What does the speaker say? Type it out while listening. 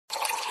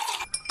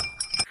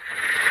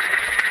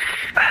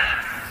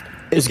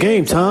It's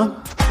game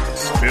time.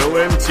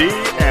 Spillin' tea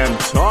and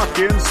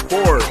talking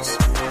sports.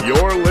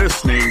 You're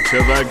listening to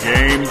the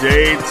Game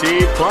Day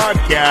Tea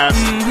Podcast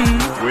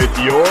with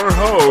your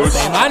host,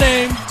 Say my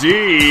name. D.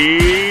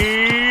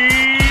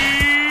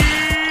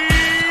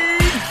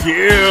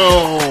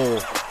 Gill.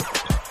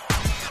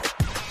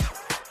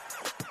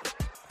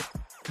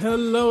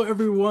 Hello,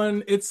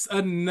 everyone. It's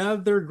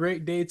another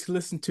great day to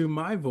listen to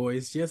my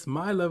voice. Yes,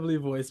 my lovely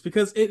voice,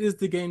 because it is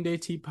the Game Day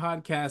Tea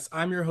Podcast.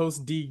 I'm your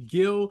host, D.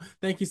 Gill.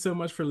 Thank you so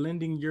much for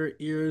lending your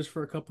ears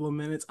for a couple of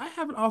minutes. I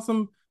have an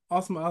awesome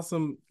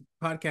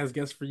podcast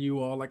guest for you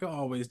all, like I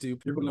always do.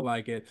 You're going to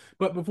like it.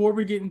 But before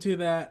we get into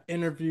that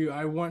interview,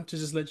 I want to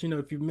just let you know,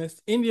 if you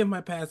missed any of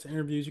my past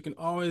interviews, you can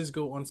always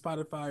go on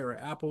Spotify or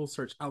Apple,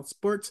 search out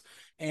sports,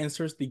 and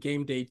search the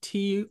Game Day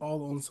Tea,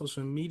 all on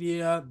social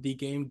media, the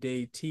Game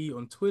Day Tea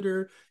on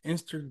Twitter,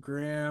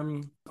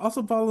 Instagram.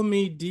 Also follow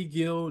me, D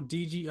Gill,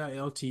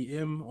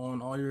 DGILTM, on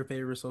all your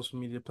favorite social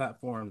media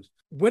platforms.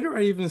 Where do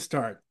I even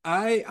start?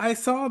 I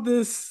saw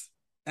this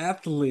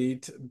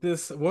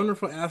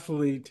wonderful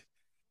athlete,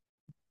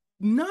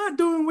 not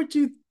doing what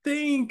you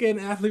think an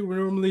athlete would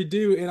normally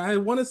do. And I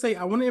want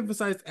to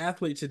emphasize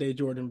athlete today,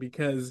 Jordan,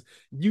 because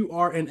you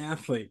are an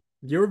athlete.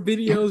 Your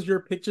videos,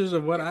 your pictures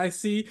of what I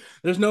see,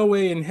 there's no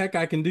way in heck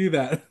I can do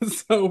that.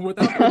 So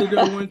without further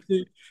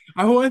ado,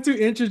 I want to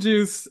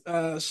introduce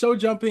show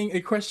jumping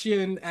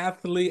equestrian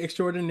athlete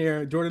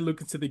extraordinaire, Jordan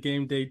Lucas, to the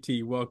Game Day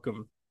Tea.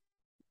 Welcome.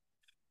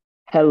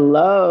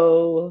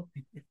 Hello.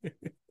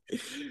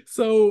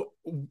 So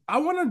I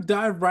want to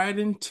dive right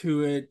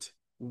into it.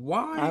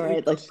 All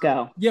right, let's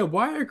go. Yeah,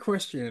 why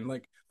equestrian?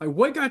 Like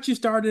what got you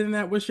started in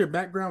that? What's your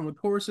background with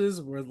horses?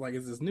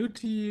 Is this new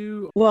to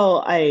you?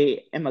 Well, I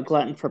am a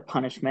glutton for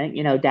punishment,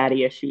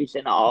 daddy issues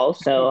and all.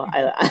 So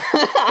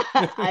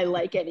I I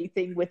like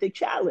anything with a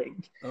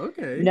challenge.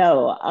 Okay.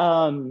 No,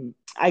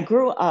 I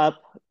grew up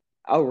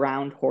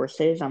around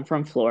horses. I'm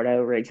from Florida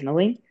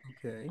originally.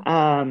 Okay.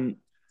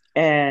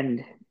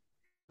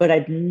 But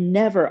I've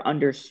never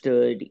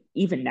understood,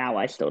 even now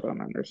I still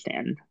don't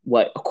understand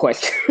what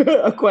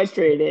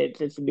equestrian is.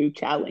 It's a new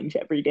challenge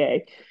every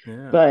day.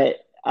 Yeah. But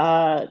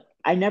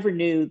I never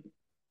knew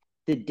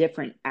the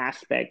different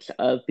aspects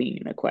of being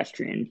an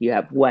equestrian. You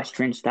have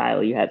Western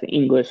style, you have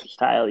English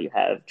style, you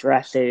have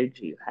dressage,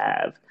 you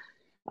have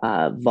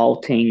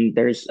vaulting.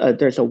 There's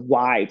a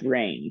wide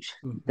range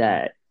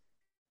that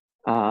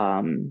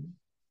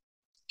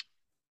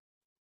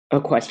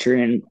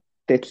equestrian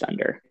fits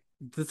under.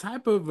 The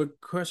type of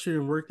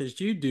equestrian work that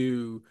you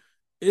do,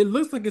 it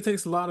looks like it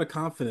takes a lot of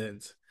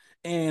confidence.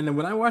 And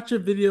when I watch your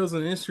videos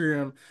on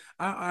Instagram,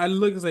 I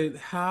look and say,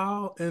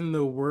 how in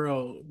the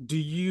world do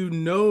you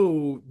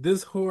know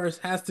this horse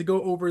has to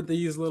go over what do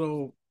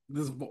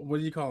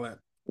you call that?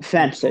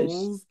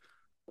 Fences.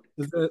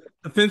 Is that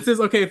fences?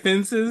 Okay,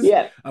 fences.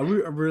 Yeah.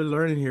 We're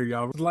learning here,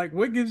 y'all. Like,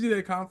 what gives you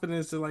that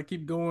confidence to like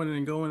keep going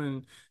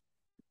and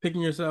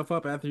picking yourself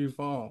up after you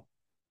fall?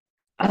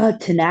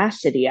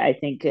 Tenacity, I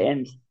think,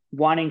 and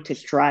wanting to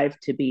strive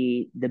to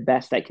be the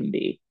best I can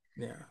be.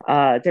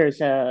 Yeah. There's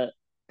a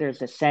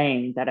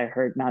saying that I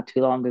heard not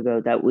too long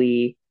ago that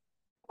we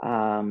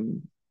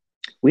don't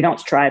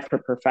strive for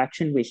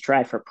perfection, we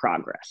strive for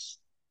progress.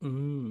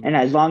 Mm-hmm. And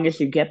as long as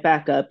you get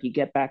back up, you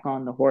get back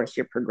on the horse,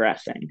 you're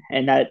progressing.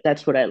 And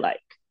that's what I like.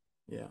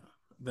 Yeah.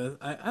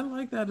 I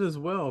like that as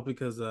well,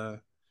 because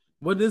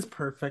what is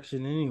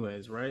perfection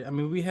anyways, right? I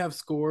mean, we have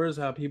scores,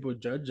 how people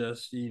judge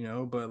us,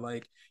 but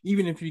like,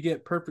 even if you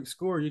get perfect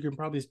score, you can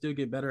probably still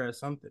get better at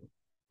something,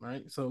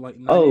 right? So like,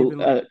 you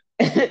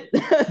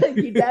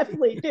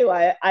definitely do.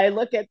 I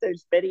look at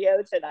those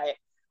videos and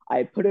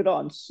I put it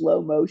on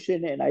slow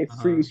motion and I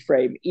freeze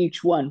frame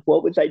each one.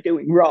 What was I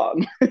doing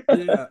wrong?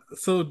 Yeah.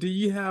 So do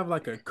you have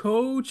like a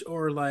coach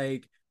or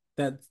like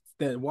that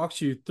walks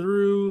you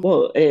through?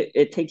 Well,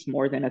 it takes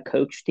more than a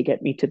coach to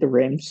get me to the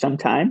rim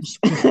sometimes.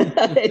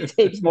 It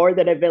takes more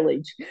than a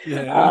village.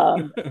 Yeah.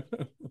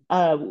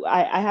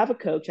 I have a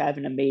coach. I have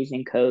an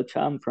amazing coach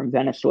from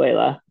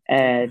Venezuela,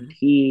 and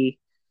he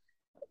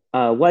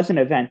was an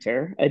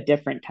eventer, a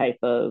different type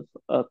of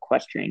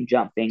equestrian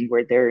jumping,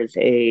 where there is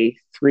a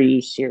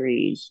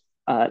 3-series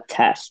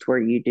test where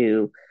you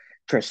do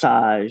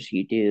dressage,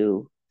 you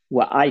do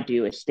what I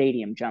do is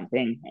stadium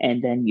jumping,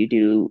 and then you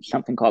do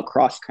something called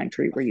cross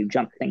country where you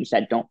jump things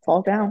that don't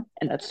fall down,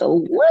 and that's a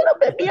little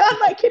bit beyond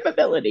my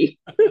capability.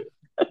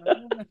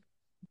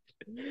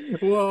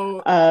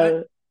 Well,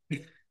 go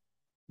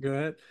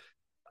ahead.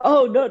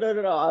 Oh, no.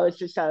 I was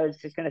just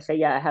gonna say,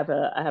 yeah, I have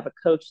a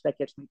coach that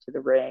gets me to the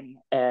ring,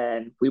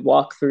 and we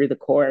walk through the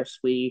course.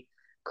 We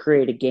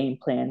create a game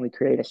plan. We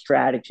create a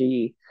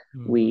strategy.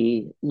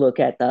 We look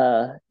at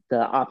the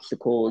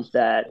obstacles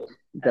that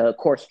the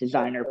course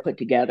designer put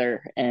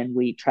together, and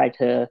we try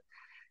to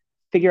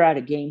figure out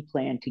a game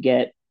plan to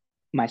get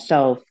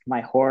myself, my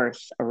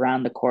horse,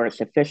 around the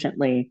course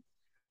efficiently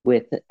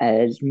with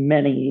as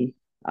many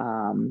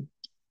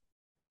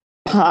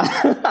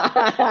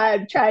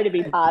I'm trying to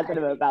be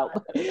positive about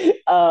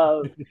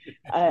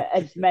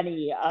as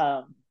many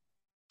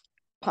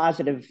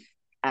positive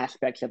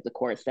aspects of the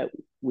course that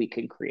we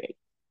can create.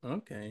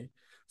 Okay.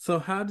 So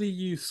how do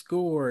you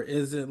score?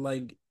 Is it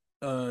like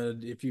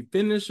if you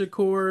finish a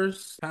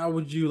course, how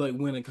would you like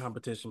win a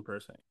competition per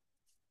se?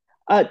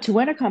 To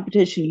win a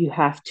competition, you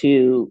have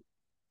to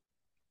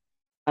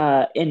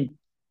in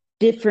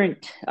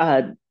different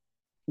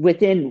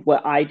within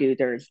what I do,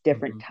 there's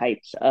different Mhm.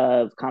 types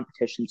of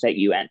competitions that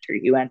you enter.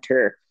 You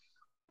enter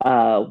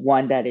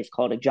one that is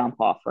called a jump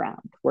off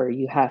round, where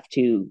you have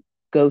to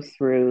go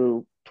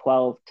through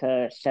 12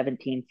 to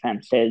 17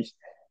 fences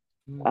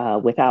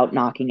Mm. without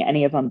knocking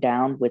any of them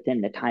down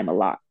within the time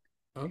allotted.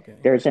 Okay.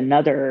 There's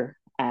another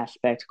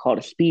aspect called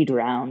a speed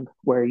round,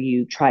 where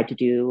you try to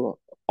do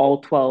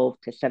all 12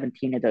 to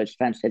 17 of those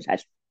fences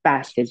as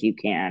fast as you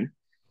can.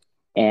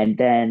 And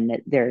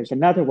then there's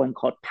another one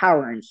called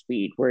power and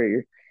speed,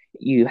 where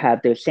you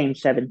have those same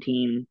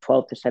 17,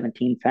 12 to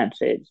 17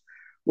 fences,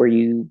 where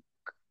you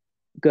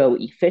go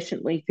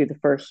efficiently through the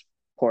first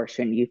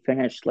portion. You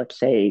finish, let's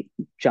say,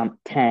 jump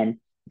 10,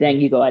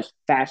 then you go as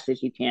fast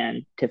as you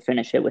can to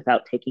finish it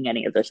without taking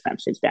any of those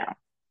fences down.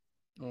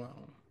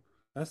 Wow.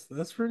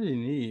 That's pretty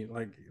neat.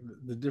 Like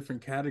the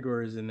different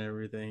categories and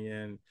everything.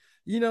 And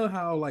you know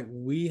how like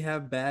we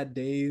have bad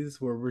days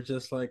where we're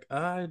just like,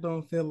 I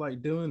don't feel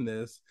like doing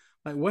this.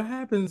 Like what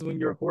happens when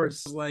your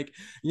horse is like,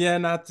 yeah,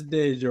 not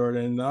today,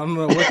 Jordan. I don't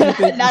know what you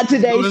think Not is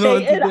today, going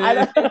on Satan.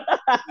 I today.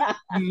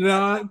 don't.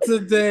 Not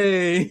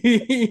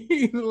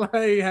today.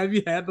 Like, have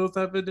you had those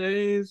type of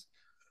days?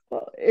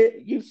 Well,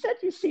 you said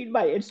you've seen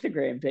my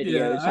Instagram Yeah,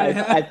 videos. I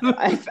have.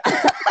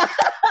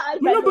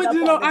 I've No, ended but up on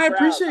the I ground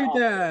appreciate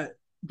often. that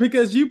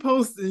because you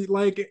post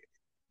like The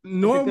good,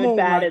 normal,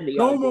 bad, like and the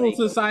normal ugly.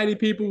 society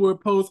people would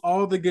post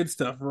all the good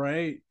stuff,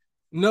 right?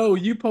 No,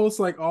 you post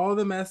like all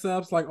the mess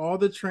ups, like all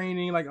the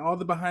training, like all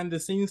the behind the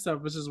scenes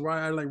stuff, which is why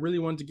I like really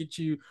wanted to get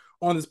you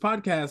on this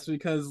podcast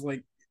because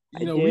like, I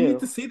we need do.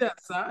 to see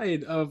that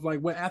side of like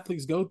what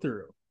athletes go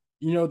through,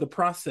 the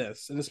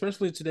process, and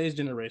especially today's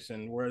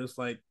generation where it's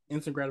like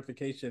instant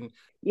gratification.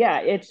 Yeah,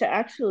 it's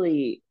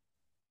actually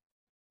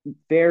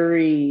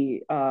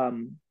very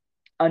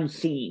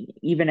unseen.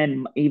 Even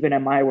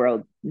in my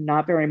world,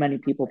 not very many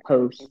people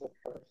post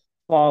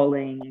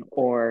falling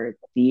or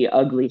the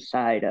ugly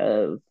side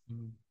of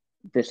Mm.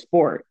 the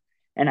sport.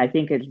 And I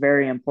think it's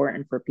very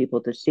important for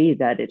people to see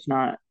that it's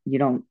not, you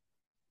don't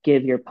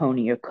give your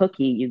pony a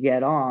cookie, you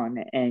get on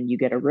and you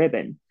get a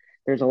ribbon.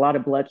 There's a lot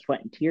of blood,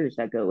 sweat, and tears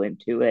that go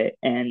into it.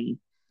 And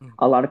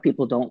a lot of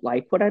people don't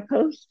like what I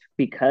post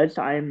because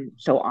I'm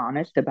so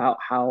honest about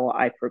how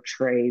I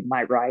portray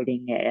my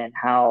riding and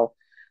how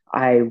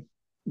I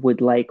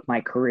would like my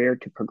career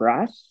to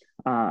progress,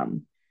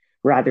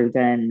 rather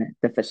than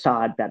the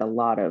facade that a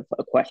lot of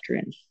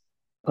equestrians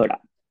put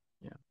up.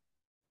 Yeah.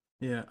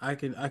 Yeah, I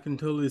can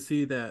totally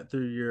see that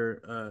through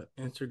your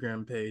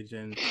Instagram page,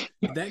 and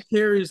that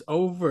carries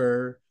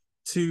over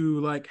to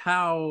like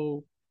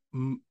how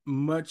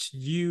much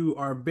you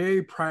are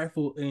very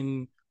prideful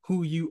in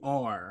who you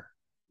are.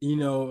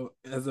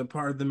 As a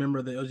part of the member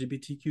of the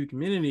LGBTQ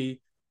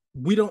community,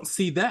 we don't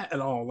see that at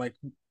all. Like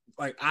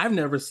I've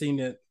never seen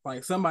it.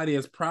 Like somebody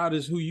as proud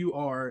as who you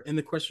are in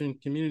the Christian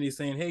community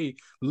saying, "Hey,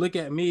 look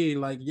at me!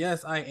 Like,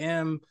 yes, I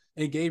am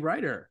a gay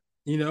writer.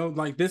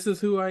 Like this is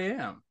who I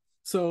am."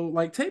 So,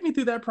 like, take me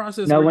through that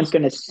process No where one's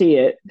going to see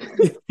it.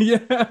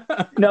 yeah,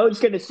 No one's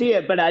going to see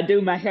it, but I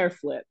do my hair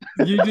flip.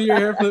 you do your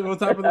hair flip on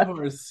top of the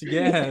horse.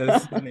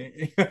 Yes,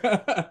 honey.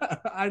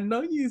 I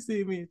know you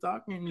see me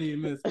talking to you,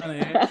 Miss Honey.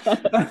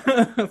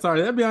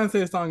 Sorry, that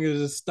Beyonce song is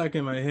just stuck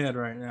in my head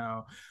right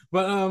now.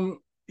 But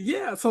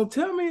yeah. So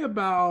tell me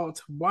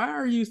about why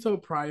are you so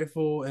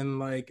prideful and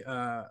like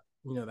the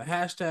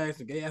hashtags,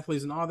 the gay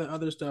athletes, and all that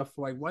other stuff.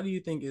 Like, why do you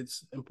think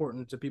it's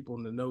important to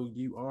people to know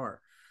you are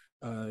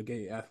a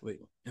gay athlete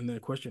in the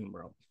equestrian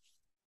world?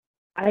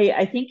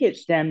 I think it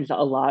stems a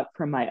lot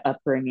from my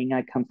upbringing.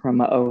 I come from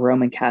a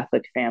Roman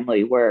Catholic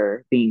family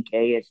where being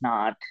gay is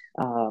not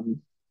um,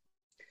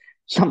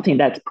 something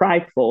that's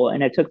prideful.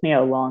 And it took me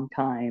a long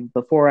time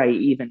before I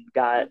even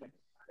got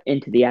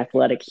into the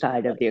athletic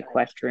side of the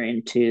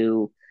equestrian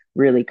to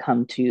really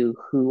come to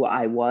who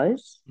I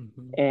was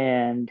Mm-hmm.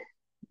 and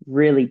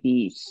really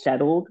be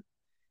settled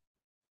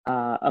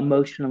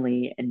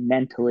emotionally and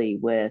mentally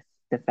with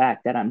the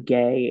fact that I'm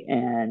gay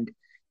and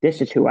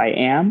this is who I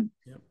am.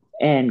 Yep.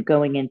 And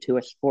going into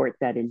a sport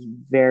that is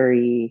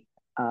very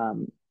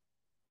um,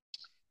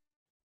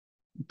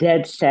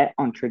 dead set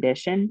on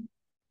tradition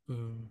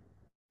Mm.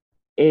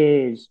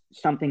 is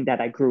something that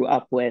I grew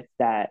up with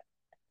that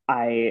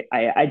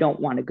I don't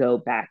want to go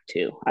back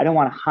to. I don't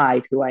want to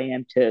hide who I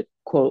am to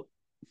quote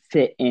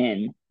fit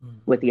in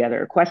with Mm-hmm. the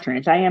other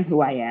equestrians. I am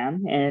who I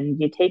am, and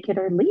you take it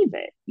or leave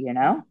it, you Yeah.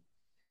 know?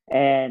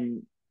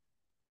 And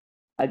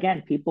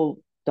again,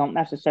 people don't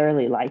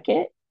necessarily like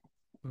it,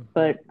 Mm-hmm.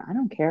 but I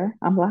don't care.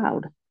 I'm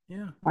loud.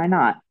 Yeah. Why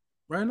not?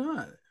 Why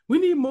not? We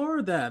need more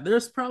of that.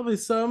 There's probably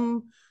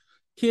some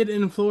kid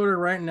in Florida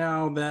right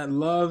now that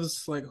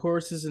loves like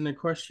horses and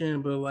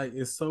equestrian, but like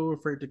is so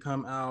afraid to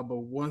come out, but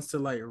wants to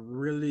like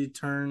really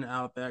turn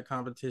out that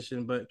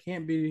competition, but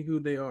can't be who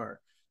they are.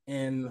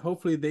 And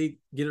hopefully they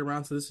get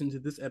around to listen to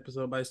this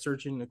episode by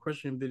searching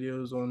equestrian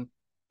videos on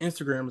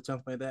Instagram or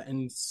something like that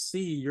and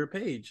see your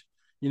page.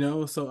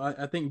 So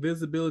I think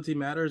visibility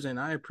matters, and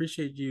I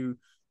appreciate you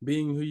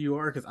being who you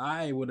are, because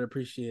I would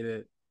appreciate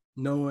it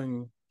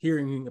knowing,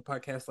 hearing a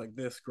podcast like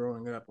this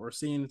growing up, or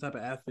seeing the type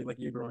of athlete like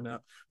you growing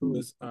up who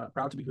is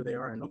proud to be who they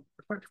are and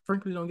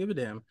frankly don't give a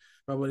damn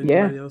about what Yeah.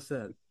 anybody else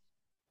said.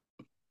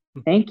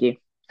 Thank you.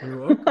 You're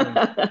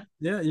welcome.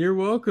 Yeah, you're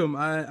welcome.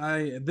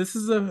 This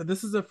is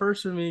a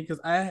first for me,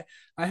 because I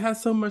have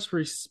so much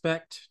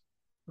respect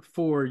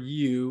for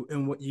you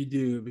and what you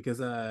do, because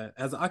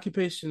as an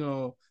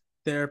occupational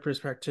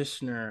therapist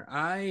practitioner,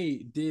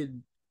 I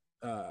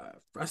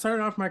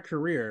started off my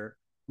career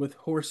with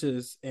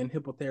horses and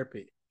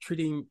hippotherapy,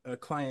 treating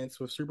clients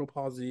with cerebral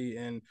palsy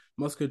and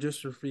muscular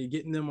dystrophy,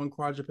 getting them on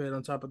quadruped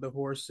on top of the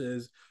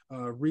horses,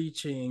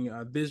 reaching,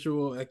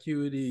 visual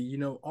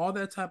acuity, all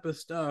that type of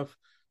stuff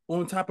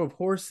on top of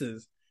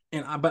horses.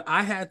 But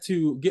I had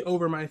to get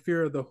over my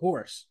fear of the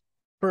horse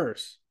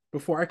first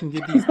before I can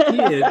get these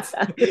kids.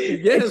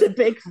 Yes, it's a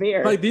big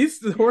fear. Like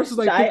these horses,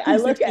 like so 50, I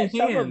look 60 at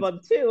some of hands. them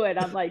too, and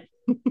I'm like,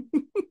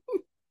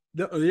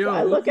 Yo,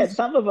 I look at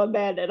some of them,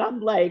 man, and I'm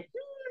like,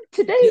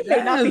 today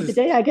may not be the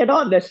day I get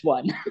on this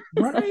one.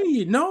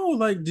 Right. No,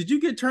 like, did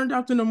you get turned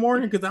out in the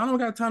morning? Because I don't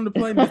got time to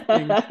play this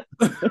thing. Like,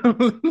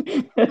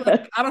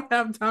 I don't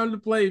have time to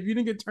play. If you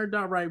didn't get turned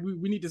out right,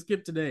 we need to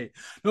skip today.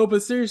 No,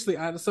 but seriously,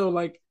 so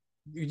like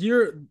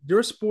your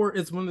sport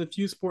is one of the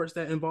few sports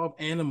that involve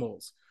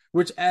animals,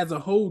 which adds a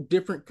whole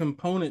different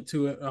component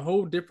to it, a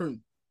whole different,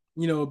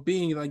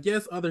 being. Like,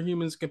 yes, other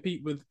humans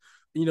compete with,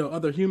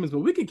 other humans, but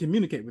we can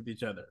communicate with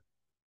each other.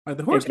 Like,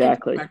 the horse can't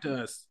talk back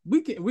to us.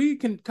 We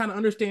can kind of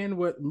understand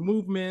what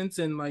movements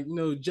and, like,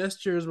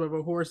 gestures of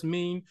a horse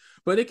mean,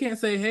 but it can't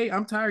say, "Hey,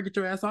 I'm tired. Get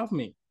your ass off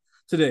me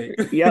today."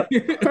 Yep.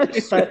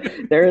 So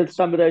there are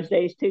some of those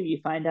days too.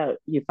 You find out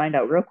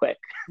real quick.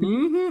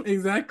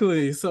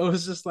 Exactly. So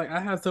it's just like,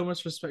 I have so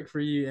much respect for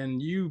you, and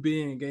you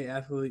being a gay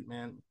athlete,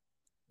 man.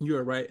 You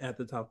are right at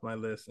the top of my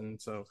list, and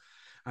so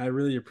I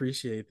really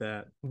appreciate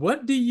that.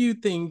 What do you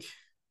think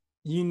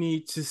you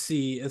need to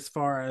see as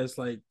far as,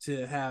 like,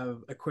 to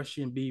have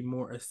equestrian be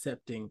more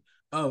accepting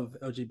of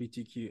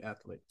LGBTQ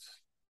athletes?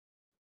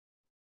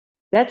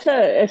 It's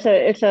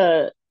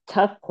a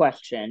tough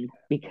question,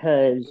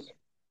 because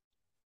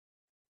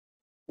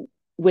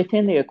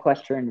within the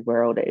equestrian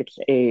world,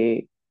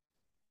 and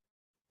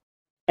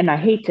I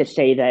hate to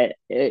say that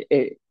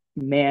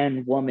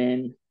man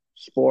woman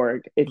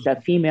sport. It's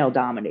a female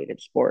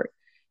dominated sport,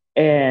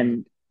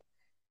 and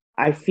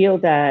I feel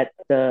that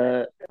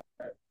the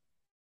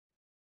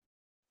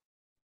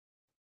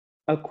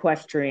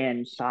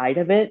equestrian side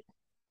of it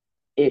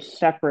is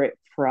separate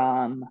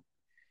from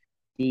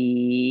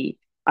I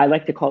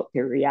like to call it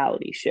the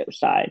reality show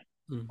side,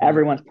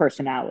 everyone's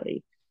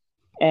personality.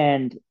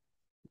 And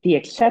the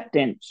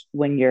acceptance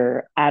when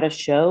you're at a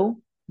show,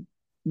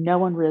 no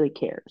one really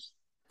cares.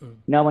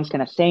 No one's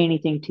going to say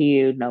anything to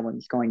you. No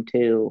one's going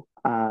to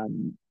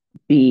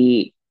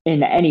be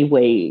in any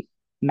way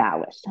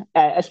malice.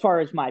 As far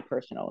as my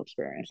personal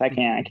experience, I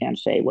can't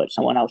say what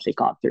someone else has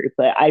gone through,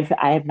 but I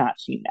have not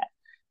seen that.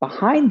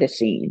 Behind the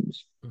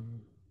scenes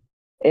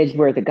is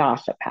where the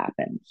gossip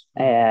happens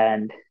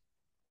and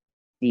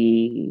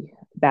the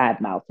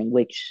bad mouthing,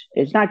 which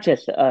is not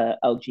just a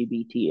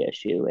LGBT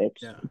issue.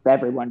 It's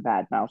everyone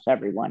bad mouths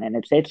everyone, and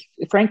it's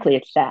frankly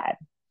it's sad.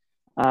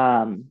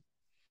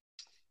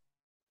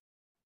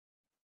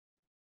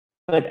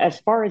 But as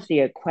far as the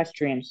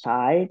equestrian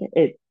side,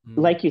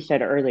 like you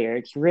said earlier,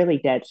 it's really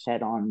dead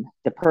set on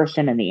the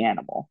person and the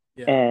animal,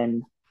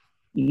 and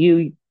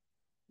you,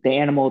 the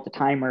animal, the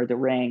timer, the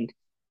ring,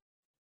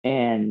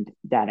 and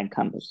that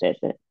encompasses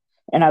it.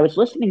 And I was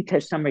listening to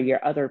some of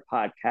your other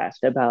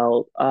podcasts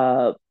about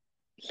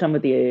some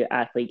of the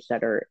athletes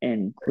that are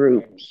in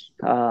groups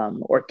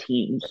or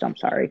teams. I'm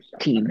sorry,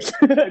 teams,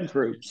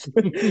 groups.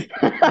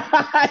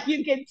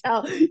 You can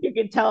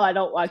tell I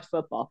don't watch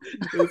football.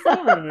 There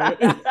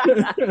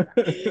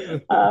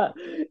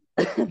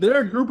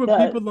are a group of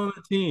people on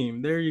the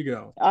team. There you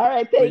go. All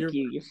right, thank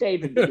you. You're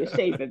saving me. You're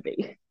saving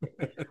me.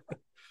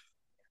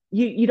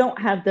 You don't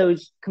have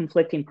those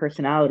conflicting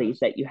personalities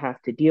that you have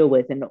to deal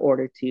with in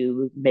order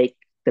to make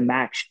the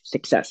match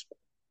successful.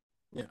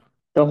 Yeah.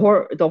 The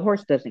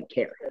horse doesn't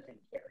care.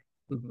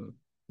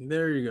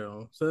 There you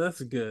go. So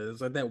that's good. It's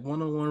like that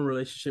one-on-one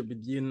relationship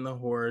with you and the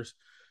horse.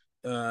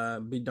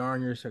 Be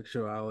darn your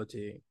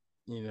sexuality,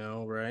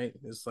 right?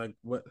 It's like,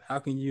 how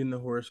can you and the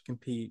horse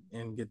compete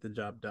and get the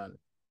job done?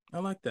 I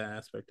like that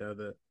aspect of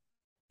it.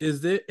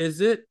 Is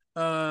the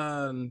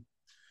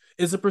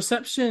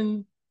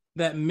perception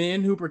that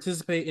men who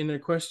participate in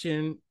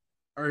equestrian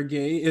are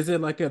gay? Is it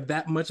like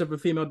that much of a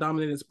female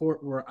dominated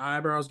sport where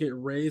eyebrows get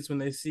raised when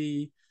they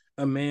see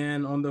a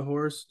man on the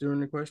horse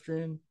during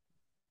equestrian?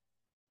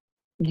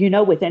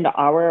 Within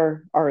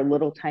our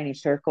little tiny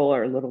circle,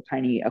 or little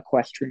tiny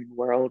equestrian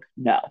world,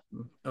 no.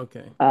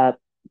 Okay.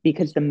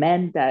 Because the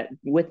men that,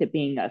 with it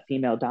being a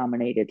female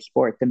dominated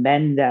sport, the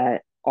men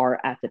that are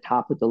at the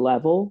top of the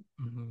level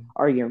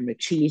are your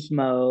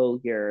machismo,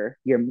 your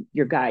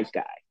guy's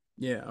guy.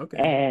 Yeah. Okay.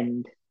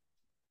 And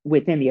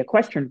within the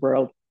equestrian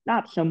world,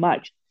 not so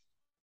much.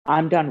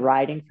 I'm done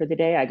riding for the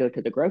day. I go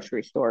to the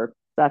grocery store.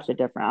 That's a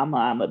different.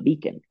 I'm a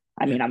beacon.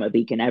 I Yeah. mean, I'm a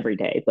beacon every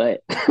day,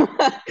 but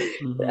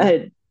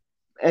Mm-hmm.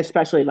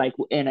 especially like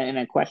in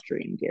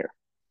equestrian gear.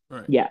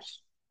 Right. Yes,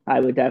 I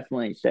would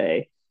definitely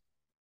say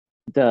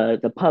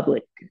the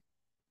public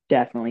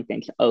definitely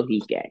thinks, oh,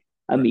 he's gay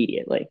Right.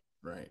 immediately.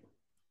 Right.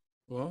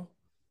 Well,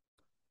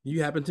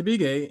 you happen to be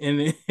gay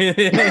and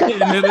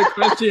an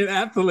equestrian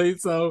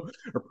athlete, so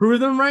prove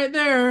them right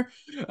there.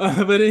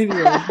 But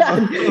anyway,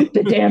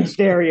 The damn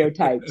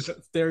stereotypes.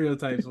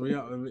 stereotypes.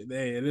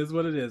 Hey, it is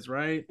what it is,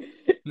 right?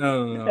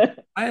 No, no, no.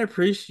 I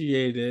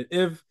appreciate it.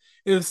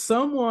 If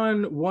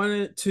someone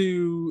wanted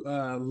to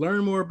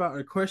learn more about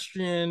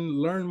equestrian,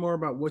 learn more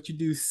about what you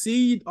do,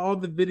 see all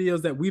the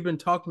videos that we've been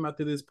talking about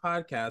through this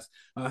podcast,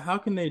 how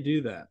can they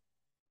do that?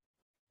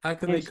 How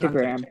can they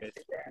contact Instagram. you?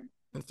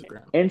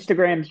 Instagram.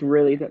 Instagram's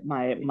really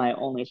my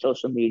only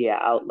social media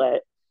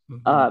outlet.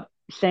 Mm-hmm. Uh,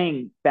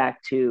 Saying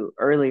back to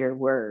earlier,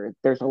 where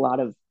there's a lot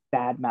of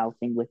bad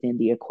mouthing within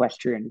the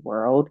equestrian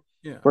world,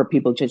 Yeah. where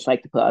people just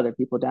like to put other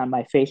people down.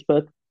 My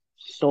Facebook,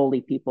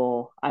 solely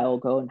people I'll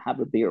go and have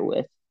a beer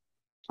with.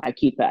 I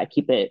keep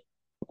it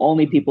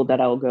only people Mm-hmm.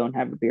 that I'll go and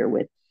have a beer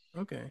with.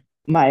 Okay.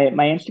 My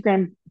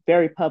Instagram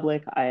very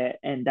public.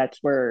 And that's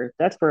where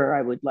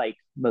I would like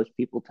most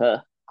people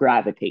to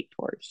gravitate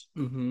towards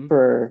Mm-hmm.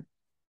 for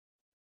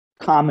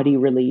comedy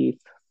relief,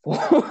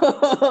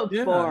 Yeah,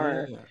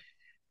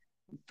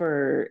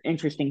 for yeah.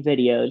 interesting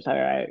videos.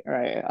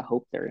 I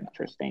hope they're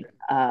interesting.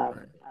 Right.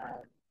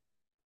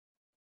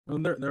 Well,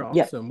 they're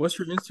Yeah, awesome. What's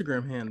your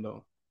Instagram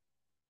handle?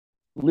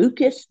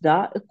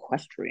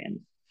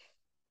 Lucas.equestrian.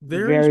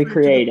 Very Very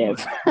straight to the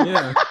creative. point.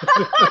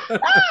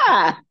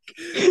 Yeah.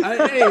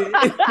 Hey,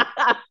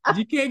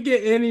 you can't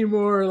get any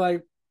more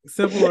like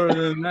simpler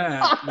than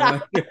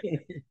that.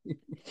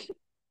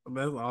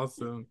 That's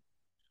awesome.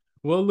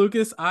 Well,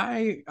 Lucas,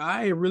 I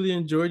really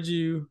enjoyed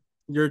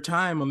your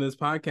time on this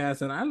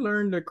podcast, and I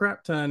learned a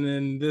crap ton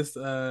in this.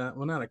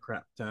 Well, not a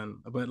crap ton,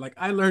 but like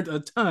I learned a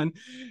ton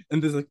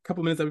in this a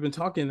couple minutes that we've been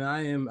talking. And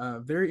I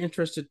am very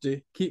interested to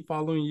keep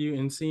following you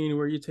and seeing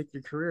where you take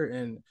your career.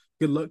 And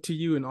good luck to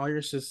you and all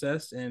your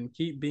success, and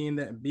keep being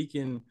that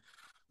beacon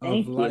of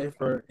Thank you. life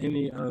for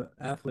any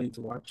athletes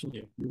watching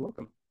you. You're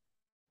welcome.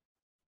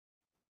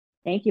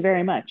 Thank you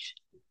very much.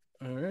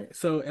 All right.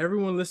 So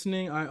everyone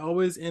listening, I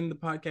always end the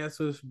podcast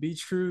with be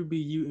true, be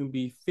you, and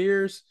be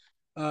fierce.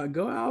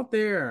 Go out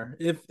there.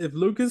 If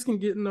Lucas can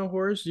get in a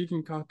horse, you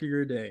can conquer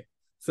your day.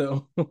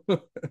 So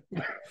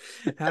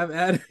have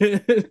at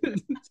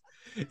it.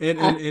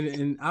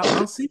 And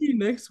I'll see you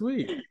next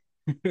week.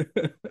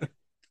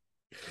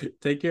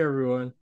 Take care, everyone.